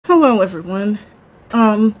Hello everyone.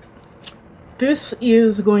 Um, this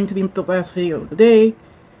is going to be the last video of the day,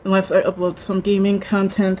 unless I upload some gaming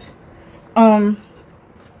content. Um,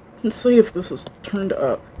 let's see if this is turned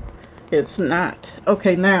up. It's not.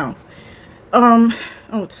 Okay, now. Oh,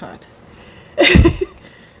 it's hot.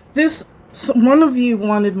 One of you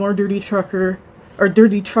wanted more Dirty Trucker, or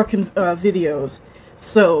Dirty Truckin' videos,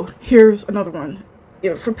 so here's another one.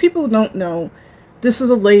 For people who don't know, this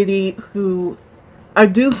is a lady who, I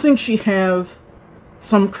do think she has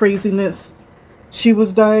some craziness. She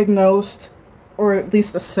was diagnosed, or at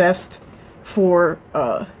least assessed, for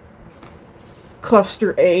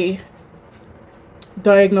cluster A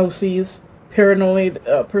diagnoses, paranoid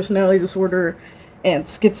personality disorder, and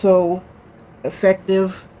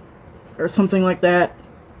schizoaffective, or something like that.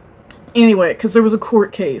 Anyway, because there was a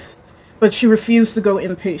court case, but she refused to go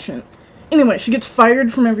inpatient. Anyway, she gets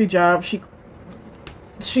fired from every job.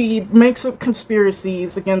 She makes up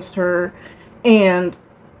conspiracies against her, and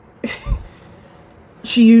a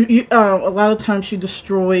lot of times she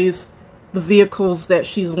destroys the vehicles that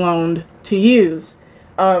she's loaned to use.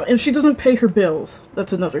 And she doesn't pay her bills.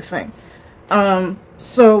 That's another thing.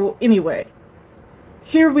 So anyway,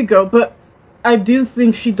 here we go. But I do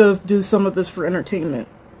think she does do some of this for entertainment.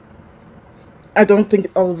 I don't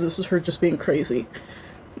think all of this is her just being crazy.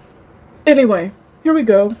 Anyway, here we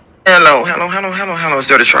go. Hello. It's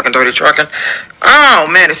Dirty Truckin. Oh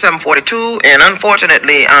man, it's 7:42, and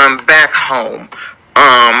unfortunately, I'm back home.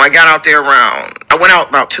 I got out there I went out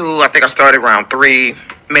about 2. I think I started around 3.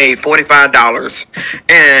 Made $45,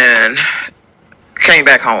 and came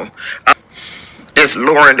back home. Just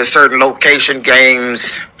luring to certain location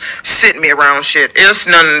games, sitting me around shit. It's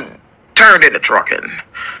none turned into trucking.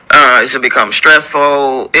 It's become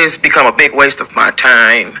stressful. It's become a big waste of my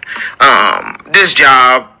time. This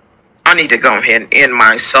job, I need to go ahead and end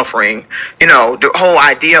my suffering. You know, the whole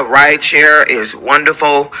idea of rideshare is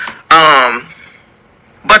wonderful.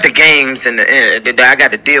 But the games and that I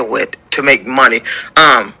got to deal with to make money.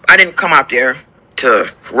 I didn't come out there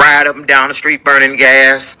to ride up and down the street burning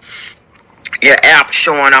gas. Your app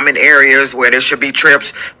showing I'm in areas where there should be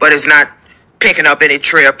trips, but it's not picking up any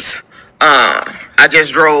trips. I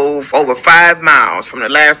just drove over 5 miles from the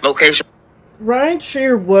last location.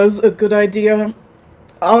 Rideshare was a good idea.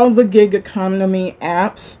 All the gig economy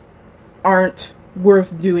apps aren't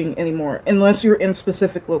worth doing anymore, unless you're in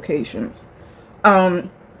specific locations.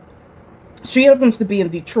 She happens to be in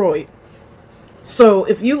Detroit. So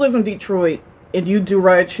if you live in Detroit and you do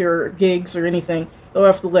rideshare gigs or anything, you'll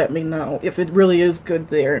have to let me know if it really is good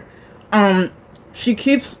there. She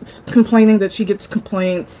keeps complaining that she gets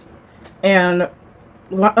complaints, and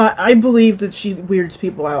I believe that she weirds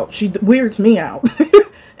people out. She weirds me out,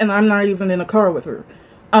 and I'm not even in a car with her.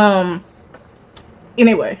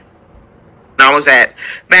 Anyway. I was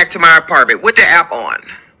back to my apartment with the app on.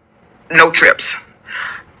 No trips.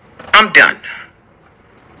 I'm done.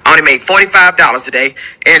 I only made $45 a day,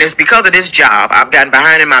 and it's because of this job I've gotten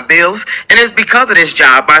behind in my bills, and it's because of this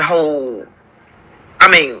job why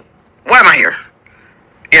am I here?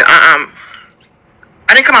 Yeah, I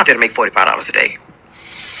didn't come out there to make $45 a day.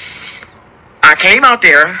 I came out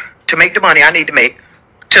there to make the money I need to make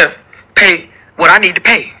to pay what I need to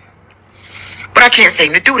pay. But I can't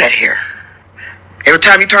seem to do that here. Every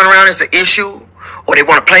time you turn around, it's an issue, or they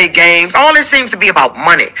want to play games. All this seems to be about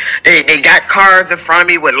money. They got cars in front of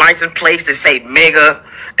me with license plates that say mega.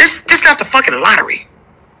 This not the fucking lottery.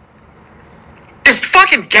 This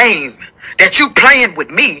fucking game that you playing with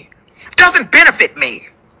me doesn't benefit me.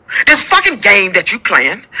 This fucking game that you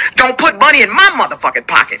playing don't put money in my motherfucking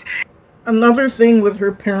pocket. Another thing with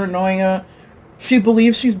her paranoia, she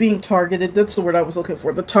believes she's being targeted. That's the word I was looking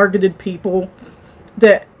for. The targeted people.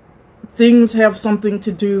 That things have something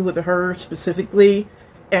to do with her specifically,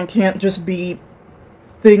 and can't just be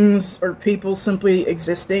things or people simply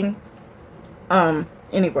existing.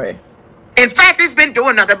 Anyway. In fact, it's been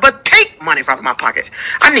doing nothing but take money from my pocket.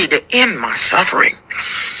 I need to end my suffering.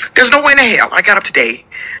 There's no way in the hell I got up today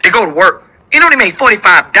to go to work. It only made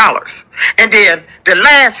 $45. And then the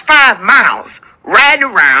last 5 miles riding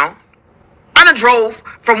around, I done drove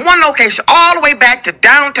from one location all the way back to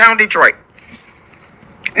downtown Detroit.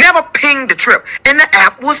 Never pinged the trip, and the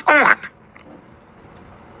app was on.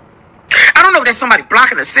 I don't know if that's somebody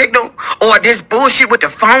blocking the signal or this bullshit with the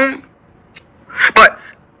phone, but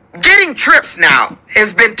getting trips now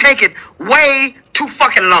has been taking way too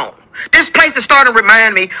fucking long. This place is starting to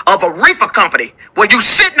remind me of a reefer company where you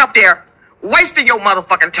sitting up there wasting your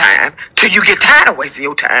motherfucking time till you get tired of wasting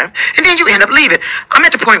your time, and then you end up leaving. I'm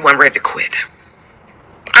at the point where I'm ready to quit.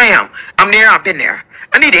 I am. I'm there. I've been there.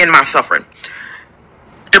 I need to end my suffering.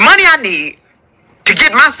 The money I need to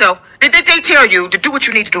get myself, they tell you to do what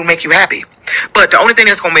you need to do to make you happy. But the only thing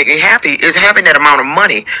that's going to make me happy is having that amount of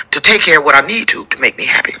money to take care of what I need to make me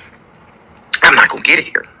happy. I'm not going to get it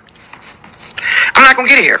here. I'm not going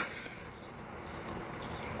to get it here.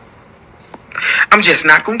 I'm just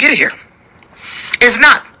not going to get it here. It's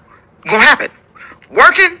not going to happen.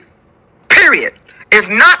 Working, period, is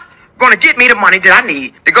not going to get me the money that I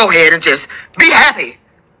need to go ahead and just be happy.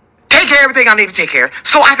 Take care of everything I need to take care of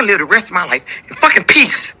so I can live the rest of my life in fucking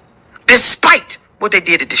peace. Despite what they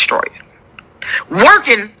did to destroy it.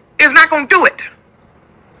 Working is not going to do it.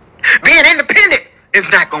 Being independent is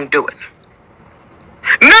not going to do it.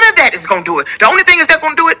 None of that is going to do it. The only thing that's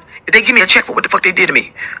going to do it is they give me a check for what the fuck they did to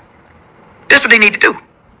me. That's what they need to do.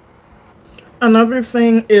 Another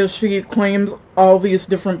thing is she claims all these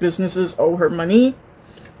different businesses owe her money,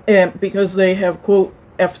 and because they have, quote,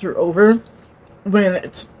 effed her over, when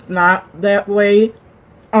it's not that way.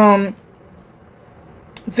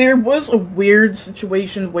 There was a weird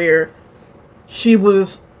situation where she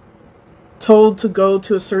was told to go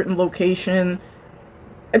to a certain location.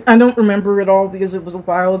 I don't remember it all because it was a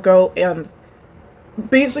while ago, and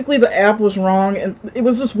basically the app was wrong, and it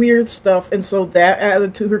was just weird stuff, and so that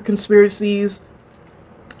added to her conspiracies.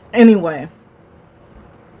 Anyway.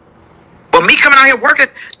 But me coming out here working,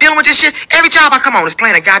 dealing with this shit, every job I come on is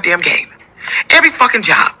playing a goddamn game. Every fucking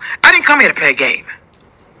job. I didn't come here to play a game.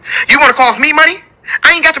 You want to cost me money?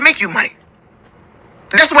 I ain't got to make you money.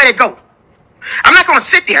 That's the way they go. I'm not going to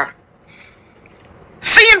sit there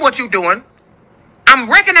seeing what you're doing. I'm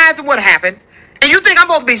recognizing what happened. And you think I'm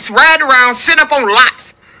supposed to be riding around, sitting up on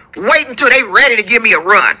lots, waiting until they ready to give me a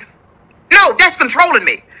run. No, that's controlling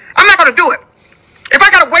me. I'm not going to do it. If I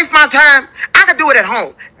got to waste my time, I can do it at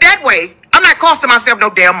home. That way, I'm not costing myself no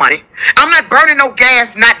damn money. I'm not burning no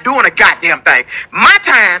gas, not doing a goddamn thing. My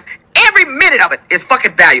time, every minute of it is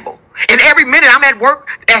fucking valuable. And every minute I'm at work,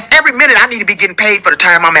 that's every minute I need to be getting paid for the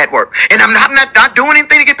time I'm at work. And I'm not doing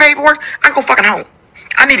anything to get paid for work. I can go fucking home.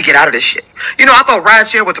 I need to get out of this shit. You know, I thought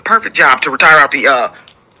rideshare was the perfect job to retire out the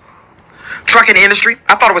trucking industry.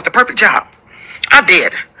 I thought it was the perfect job. I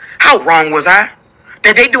did. How wrong was I?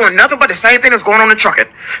 That they doing nothing but the same thing that's going on in trucking.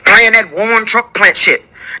 Playing that Warren truck plant shit.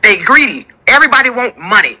 They greedy. Everybody want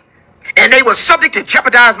money. And they were subject to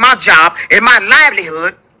jeopardize my job and my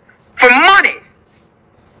livelihood for money.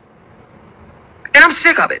 And I'm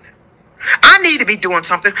sick of it. I need to be doing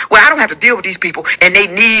something where I don't have to deal with these people and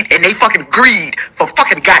they fucking greed for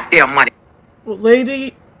fucking goddamn money. Well,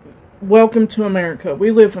 lady, welcome to America.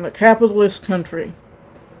 We live in a capitalist country.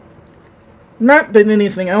 Not that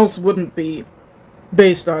anything else wouldn't be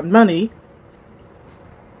based on money.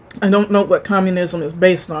 I don't know what communism is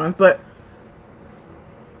based on, but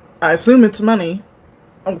I assume it's money.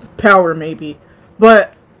 Oh, power, maybe.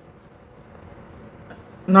 But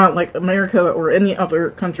not like America or any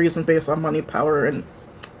other country isn't based on money, power, and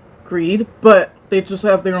greed. But they just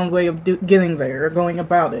have their own way of getting there, or going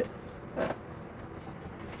about it.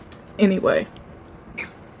 Anyway.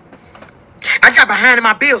 I got behind in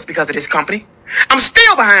my bills because of this company. I'm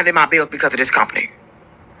still behind in my bills because of this company.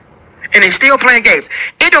 And they still playing games.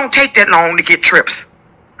 It don't take that long to get trips.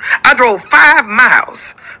 I drove 5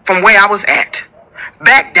 miles from where I was at,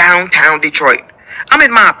 back downtown Detroit. I'm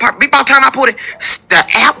in my apartment. By the time I put it, the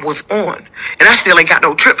app was on, and I still ain't got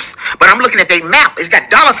no trips. But I'm looking at their map. It's got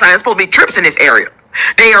dollar signs. Supposed to be trips in this area.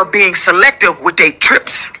 They are being selective with their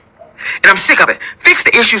trips, and I'm sick of it. Fix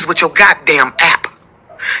the issues with your goddamn app.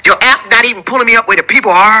 Your app not even pulling me up where the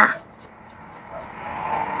people are.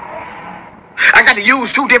 I got to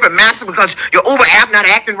use 2 different maps because your Uber app not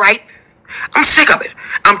acting right. I'm sick of it.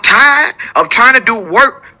 I'm tired of trying to do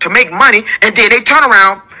work to make money, and then they turn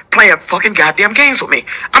around playing fucking goddamn games with me.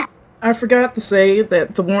 I forgot to say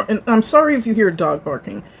that and I'm sorry if you hear a dog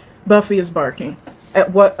barking. Buffy is barking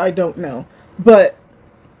at what I don't know. But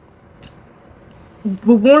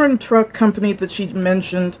the Warren Truck Company that she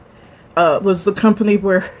mentioned was the company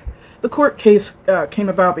where the court case came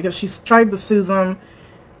about because she tried to sue them.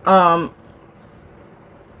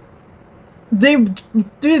 They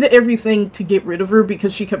did everything to get rid of her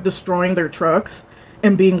because she kept destroying their trucks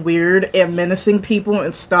and being weird and menacing people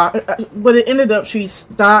and but it ended up she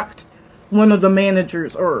stalked one of the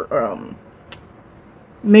managers, or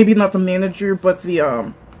maybe not the manager, but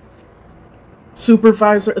the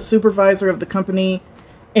supervisor of the company,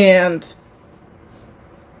 and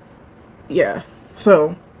yeah,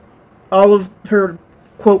 so all of her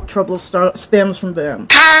quote trouble stems from them.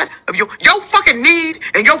 Tired of your fucking need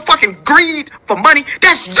and your fucking greed for money.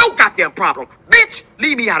 That's your goddamn problem, bitch.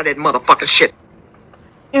 Leave me out of that motherfucking shit.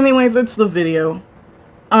 Anyway, that's the video.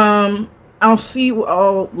 I'll see you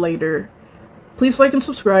all later. Please like and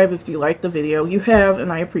subscribe if you liked the video. You have,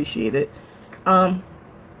 and I appreciate it.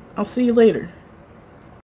 I'll see you later.